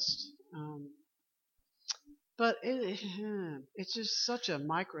the best. But it's just such a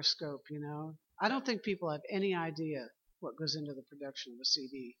microscope, you know. I don't think people have any idea what goes into the production of a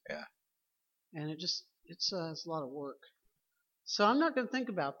CD. Yeah. And it's a lot of work. So I'm not going to think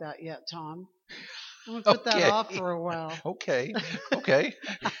about that yet, Tom. I'm going to put that off for a while. Okay.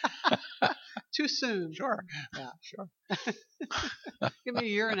 Too soon. Sure. Yeah. Sure. Give me a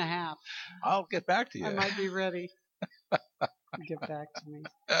year and a half. I'll get back to you. I might be ready. Get back to me.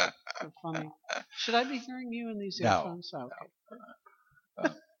 So funny. Should I be hearing you in these earphones? No.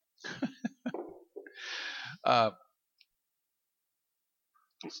 Oh,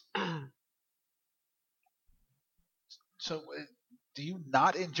 okay. So, do you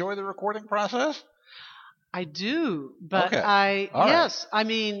not enjoy the recording process? I do, but Okay. All right. yes, I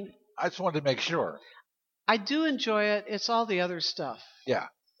mean, I just wanted to make sure. I do enjoy it. It's all the other stuff. Yeah.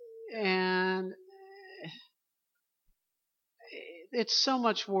 And it's so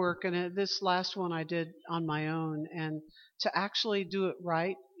much work. And this last one I did on my own. And to actually do it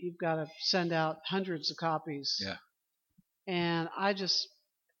right, you've got to send out hundreds of copies. Yeah. And I just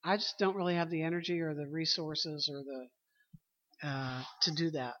don't really have the energy or the resources or the to do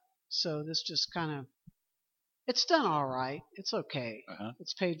that. So this just kind of, it's done all right. It's okay. Uh-huh.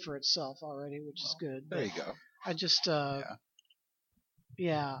 It's paid for itself already, which is good. There you go. I just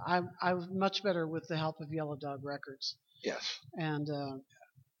Yeah. I was much better with the help of Yellow Dog Records. Yes. And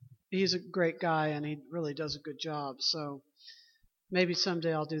he's a great guy, and he really does a good job. So maybe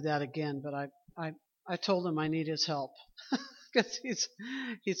someday I'll do that again. But I told him I need his help because he's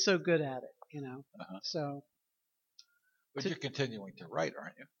so good at it, you know. Uh-huh. So. But you're continuing to write,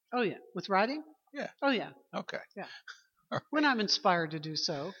 aren't you? Oh yeah, with writing. Yeah. Oh yeah. Okay. Yeah. Right. When I'm inspired to do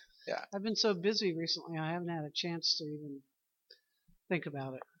so. Yeah. I've been so busy recently, I haven't had a chance to even think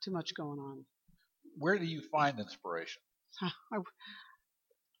about it. Too much going on. Where do you find inspiration?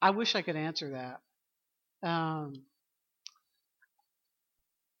 I wish I could answer that.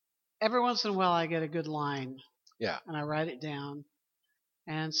 Every once in a while, I get a good line. Yeah. And I write it down,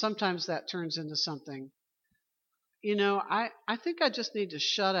 and sometimes that turns into something. You know, I think I just need to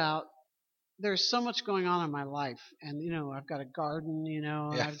shut out. There's so much going on in my life, and you know, I've got a garden. You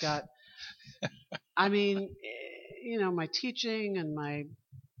know, Yes. I've got. I mean, you know, my teaching and my.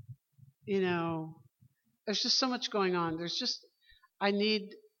 You know, there's just so much going on. I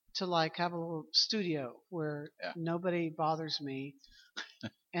need to like have a little studio where nobody bothers me,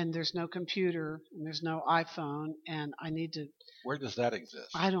 and there's no computer and there's no iPhone, and I need to. Where does that exist?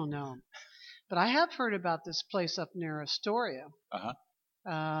 I don't know, but I have heard about this place up near Astoria.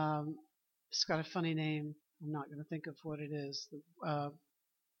 Uh-huh. It's got a funny name. I'm not going to think of what it is.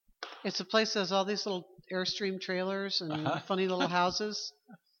 It's a place that has all these little Airstream trailers and funny little houses.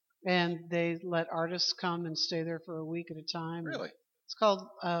 And they let artists come and stay there for a week at a time. Really? It's called,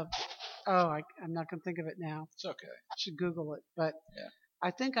 I'm not going to think of it now. It's okay. I should Google it. But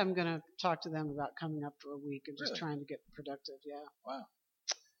I think I'm going to talk to them about coming up for a week and just trying to get productive. Yeah. Wow.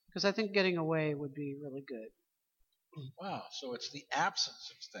 Because I think getting away would be really good. Wow. So it's the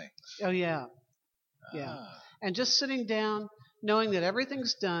absence of things. Oh, yeah. Yeah. And just sitting down, knowing that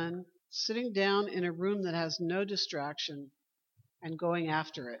everything's done, sitting down in a room that has no distraction and going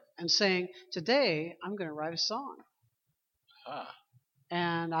after it and saying, today I'm going to write a song.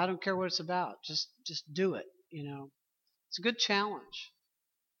 And I don't care what it's about. Just do it, you know. It's a good challenge.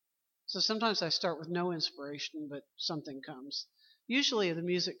 So sometimes I start with no inspiration, but something comes. Usually the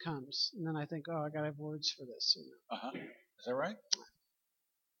music comes, and then I think, oh, I got to have words for this. You know. Is that right?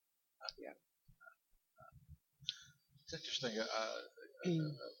 Yeah. It's interesting. A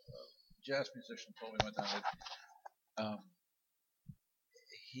jazz musician told me one time that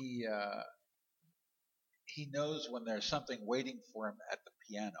he knows when there's something waiting for him at the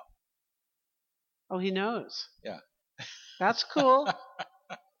piano. Oh, he knows. Yeah. That's cool.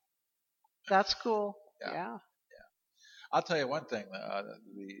 That's cool. Yeah. I'll tell you one thing,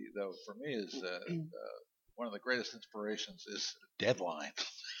 though, for me is one of the greatest inspirations is deadline.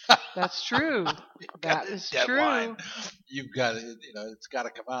 That's true. That is deadline. true. You've got it. You know, it's got to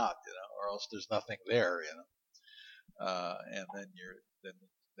come out. You know, or else there's nothing there. You know, and then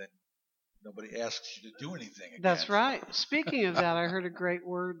nobody asks you to do anything again. That's right. Speaking of that, I heard a great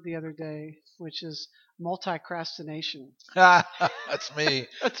word the other day, which is multicrastination. That's me.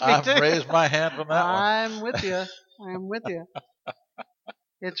 I've raised my hand on that one. I'm with you. I'm with you.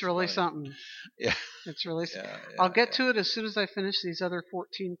 It's really something. Yeah. It's really something. I'll get to it as soon as I finish these other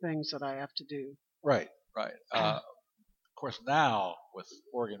 14 things that I have to do. Right. Of course, now with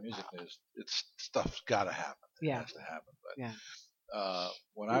Oregon Music News, stuff's got to happen. It has to happen. But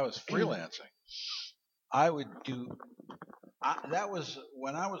when I was freelancing, I would do. That was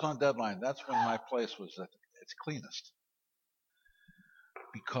when I was on deadline. That's when my place was at its cleanest.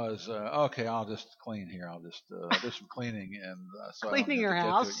 Because I'll just clean here. I'll just do some cleaning, and so cleaning your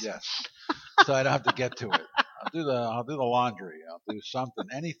house. Yes, so I don't have to get to it. I'll do the laundry. I'll do something,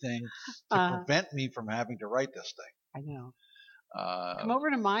 anything to prevent me from having to write this thing. I know. Come over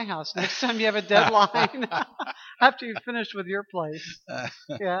to my house next time you have a deadline. After you've finished with your place.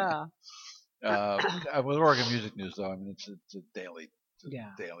 Yeah. With Oregon Music News, though, I mean it's a daily.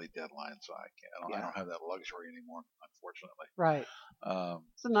 Daily deadline, so I don't have that luxury anymore, unfortunately. Right.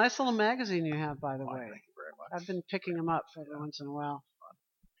 It's a nice little magazine you have, by the way. Thank you very much. I've been picking them up every once in a while.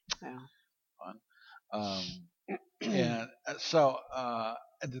 Fun. And so,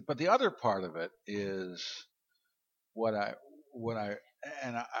 but the other part of it is what I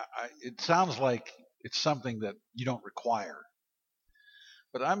and it sounds like it's something that you don't require.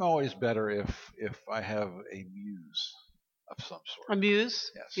 But I'm always better if I have a muse of some A sort. muse?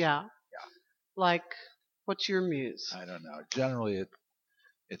 Yes. Yeah. Yeah. Like, what's your muse? I don't know. Generally,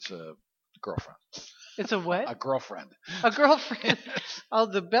 it's a girlfriend. It's a what? A girlfriend. A girlfriend. Oh,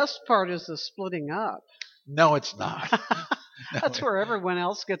 the best part is the splitting up. No, it's not. No, That's where everyone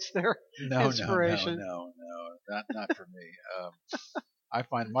else gets their inspiration. No, not for me. I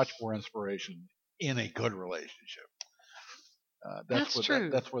find much more inspiration in a good relationship. That's true.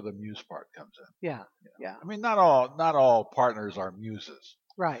 That's where the muse part comes in. Yeah, yeah. I mean, not all partners are muses,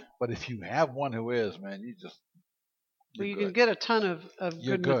 Right. but if you have one who is, man, Well, you good. can get a ton of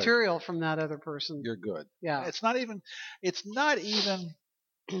You're good good. material from that other person. You're good. Yeah. It's not even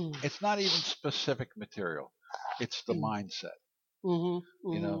specific material. It's the mindset.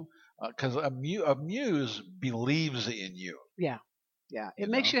 Mm-hmm. You know, because a muse believes in you. Yeah, yeah. It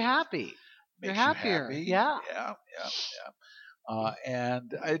makes you happy. You're Makes happier. you happy. Yeah.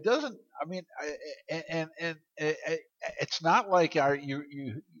 And it doesn't. I mean, and it's not like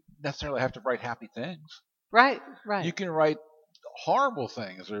you necessarily have to write happy things. Right. Right. You can write horrible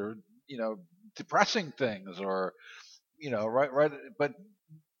things, or depressing things, or right.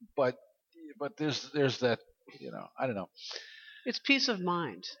 But there's that. I don't know. It's peace of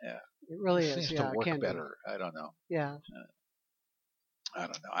mind. Yeah. It really it is. Seems to work better. I don't know. Yeah. I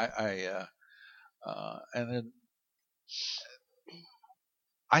don't know. And then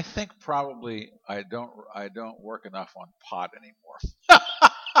I think probably I don't work enough on pot anymore.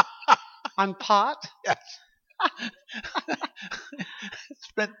 On pot? Yes.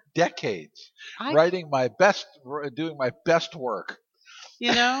 Spent decades doing my best work.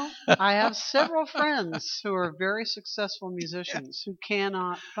 I have several friends who are very successful musicians who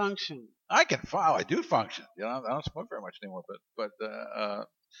cannot function. I do function. I don't smoke very much anymore, but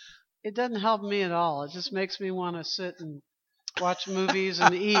it doesn't help me at all. It just makes me want to sit and watch movies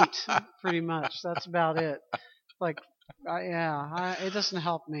and eat. Pretty much, that's about it. Like, it doesn't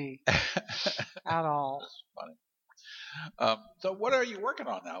help me at all. Funny. So, what are you working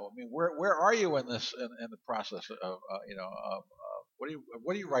on now? I mean, where are you in this in the process of what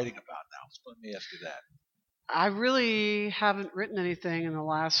are you writing about now? So let me ask you that. I really haven't written anything in the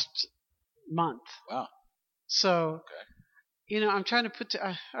last month. Wow. So, I'm trying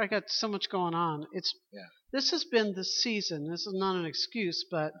to I got so much going on. This has been the season. This is not an excuse,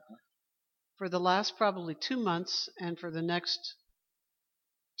 but for the last probably 2 months and for the next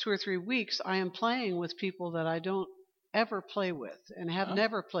 2 or 3 weeks, I am playing with people that I don't ever play with and have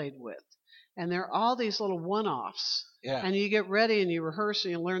never played with. And they're all these little one-offs. Yeah. And you get ready and you rehearse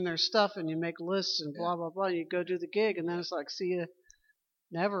and you learn their stuff and you make lists and blah, blah, blah. And you go do the gig and then it's like, see you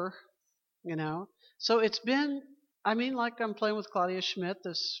never, So it's been, like I'm playing with Claudia Schmidt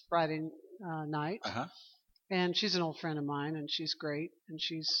this Friday night. Uh-huh. And she's an old friend of mine and she's great. And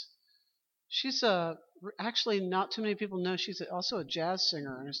she's actually not too many people know she's also a jazz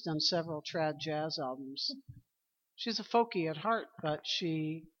singer and has done several trad jazz albums. She's a folkie at heart, but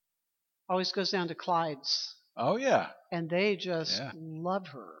she always goes down to Clyde's. Oh, yeah. And they just love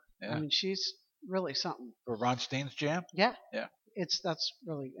her. Yeah. She's really something. For Ron Steen's jam? Yeah. Yeah. That's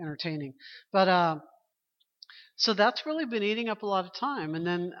really entertaining. But so that's really been eating up a lot of time. And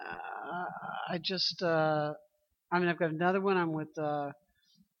then I've got another one. I'm with Joe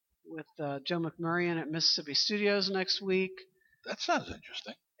McMurray at Mississippi Studios next week. That sounds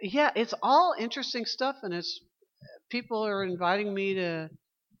interesting. Yeah, it's all interesting stuff, and people are inviting me to.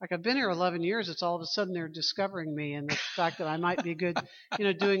 Like I've been here 11 years. It's all of a sudden they're discovering me and the fact that I might be good,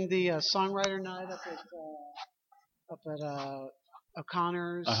 doing the songwriter night up at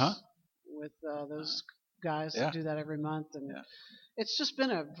O'Connor's with those guys that do that every month, and it's just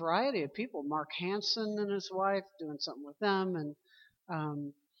been a variety of people. Mark Hansen and his wife doing something with them,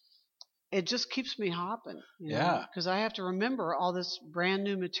 and it just keeps me hopping. Because I have to remember all this brand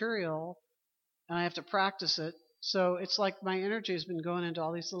new material, and I have to practice it. So it's like my energy has been going into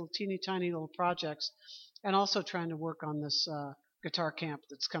all these little teeny tiny little projects, and also trying to work on this guitar camp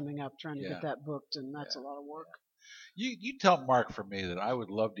that's coming up, trying to get that booked, and that's a lot of work. You tell Mark for me that I would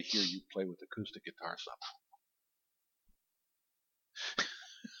love to hear you play with acoustic guitar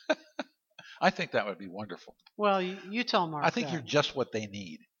somehow. I think that would be wonderful. Well, you tell Mark. I think you're just what they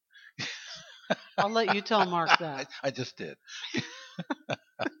need. I'll let you tell Mark that. I just did.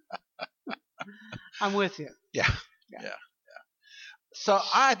 I'm with you. Yeah. So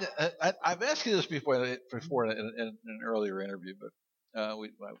I've asked you this before in an earlier interview, but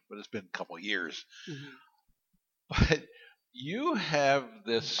it's been a couple of years. Mm-hmm. But you have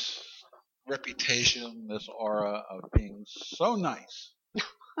this reputation, this aura of being so nice.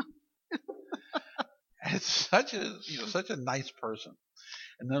 It's such a nice person.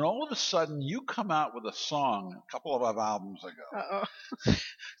 And then all of a sudden you come out with a song a couple of albums ago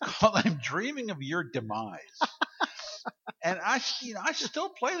called I'm Dreaming of Your Demise. And I still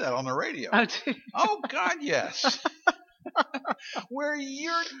play that on the radio. Oh God, yes. Where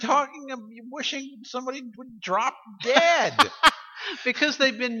you're talking of wishing somebody would drop dead. Because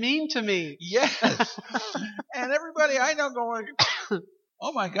they've been mean to me. Yes. And everybody I know going,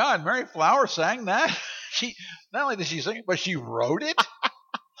 oh my God, Mary Flower sang that? She not only did she sing it, but she wrote it?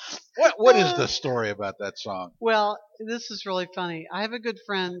 What is the story about that song? Well, this is really funny. I have a good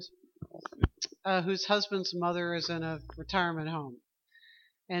friend whose husband's mother is in a retirement home.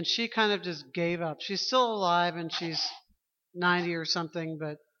 And she kind of just gave up. She's still alive and she's 90 or something,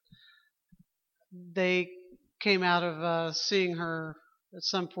 but they came out of seeing her at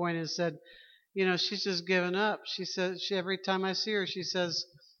some point and said, she's just given up. She says, every time I see her, she says,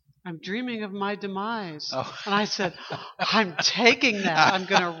 I'm dreaming of my demise. Oh. And I said, I'm taking that. I'm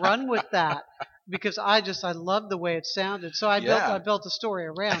going to run with that because I love the way it sounded. So I built a story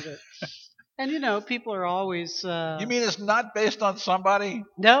around it. And people are always. You mean it's not based on somebody?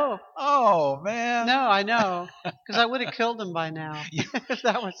 No. Oh man. No, I know, because I would have killed him by now if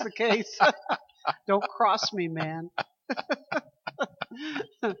that was the case. Don't cross me, man.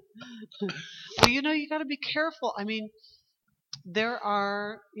 Well, you got to be careful. I mean, there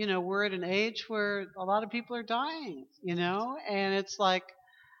are, we're at an age where a lot of people are dying, and it's like,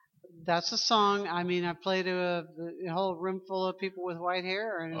 that's a song. I mean, I played to a whole room full of people with white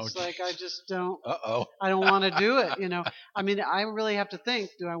hair, and it's like, I just don't. I don't want to do it. I mean, I really have to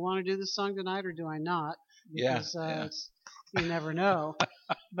think: do I want to do this song tonight, or do I not? Because you never know.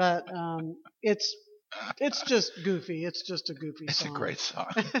 But it's just goofy. It's just a goofy song. It's a great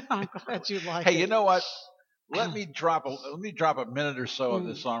song. I'm glad you like it. Hey, you know what? Let me drop a minute or so of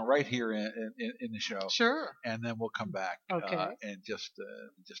this song right here in the show. Sure. And then we'll come back. Okay. In just a minute.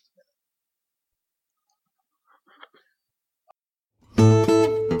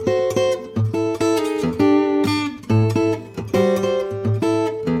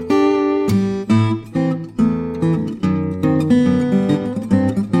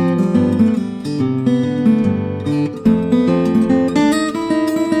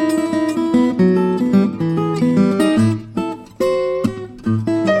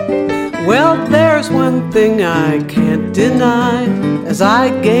 Well, there's one thing I can't deny as I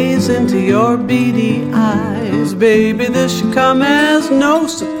gaze into your beady eyes. Baby, this should come as no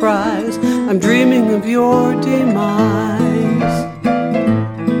surprise. I'm dreaming of your demise.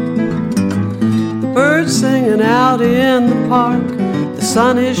 The birds singing out in the park, the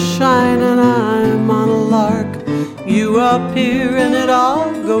sun is shining, I'm on a lark. You up here and it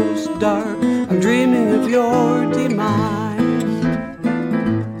all goes dark. I'm dreaming of your demise.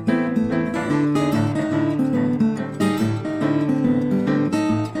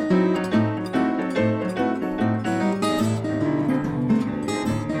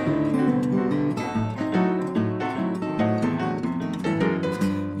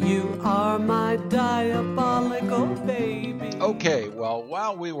 Okay, well,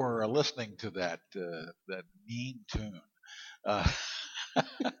 while we were listening to that mean tune,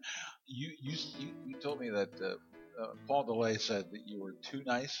 you told me that Paul DeLay said that you were too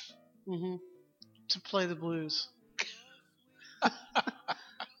nice to play the blues.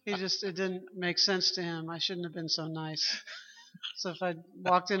 It didn't make sense to him. I shouldn't have been so nice. So if I'd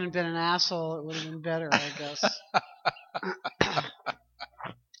walked in and been an asshole, it would have been better, I guess. I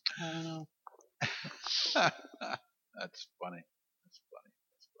don't know. That's funny.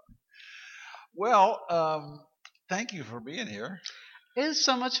 Well, thank you for being here. It is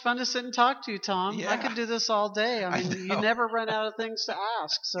so much fun to sit and talk to you, Tom. Yeah. I could do this all day. I mean, you never run out of things to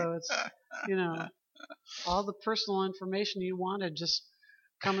ask. So it's, all the personal information you wanted just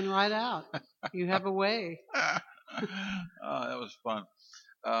coming right out. You have a way. That was fun.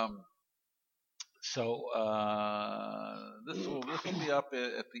 So this will be up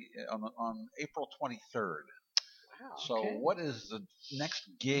on April 23rd. Wow, so okay. What is the next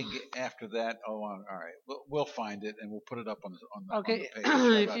gig after that? Oh, all right. We'll find it and we'll put it up on the page.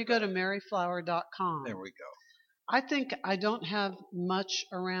 If you go to maryflower.com. There we go. I think I don't have much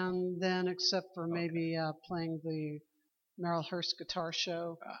around then except for maybe playing the Merrill Hearst guitar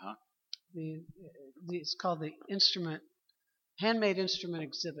show. Uh-huh. It's called the Handmade Instrument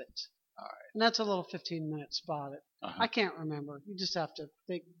Exhibit. All right. And that's a little 15-minute spot. Uh-huh. I can't remember. You just have to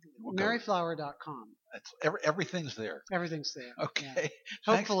think. Okay. Maryflower.com. Everything's there. Everything's there. Okay. Yeah.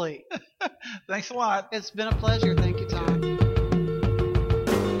 Hopefully. Thanks a lot. It's been a pleasure. Thank you, Tom.